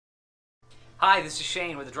Hi, this is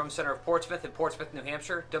Shane with the Drum Center of Portsmouth in Portsmouth, New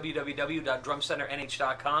Hampshire,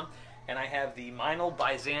 www.drumcenternh.com, and I have the Meinl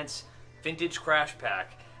Byzance Vintage Crash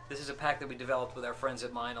Pack. This is a pack that we developed with our friends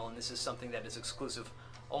at Meinl, and this is something that is exclusive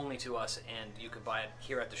only to us, and you can buy it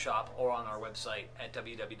here at the shop or on our website at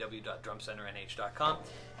www.drumcenternh.com,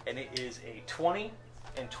 and it is a 20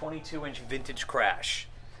 and 22-inch vintage crash.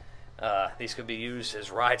 These could be used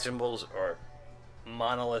as ride cymbals or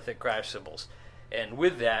monolithic crash cymbals. And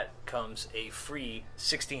with that comes a free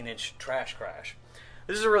 16-inch trash crash.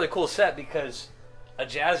 This is a really cool set because a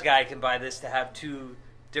jazz guy can buy this to have two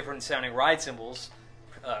different sounding ride cymbals,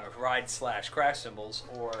 ride/crash cymbals,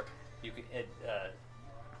 or you can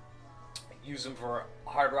use them for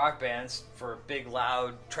hard rock bands for big,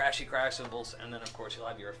 loud, trashy crash cymbals, and then of course you'll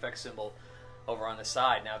have your effect cymbal over on the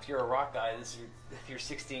side. Now, if you're a rock guy, this is your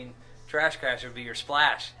 16 trash crash would be your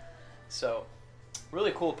splash. So,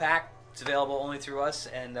 really cool pack. It's available only through us,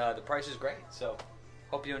 and the price is great. So,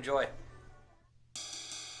 hope you enjoy.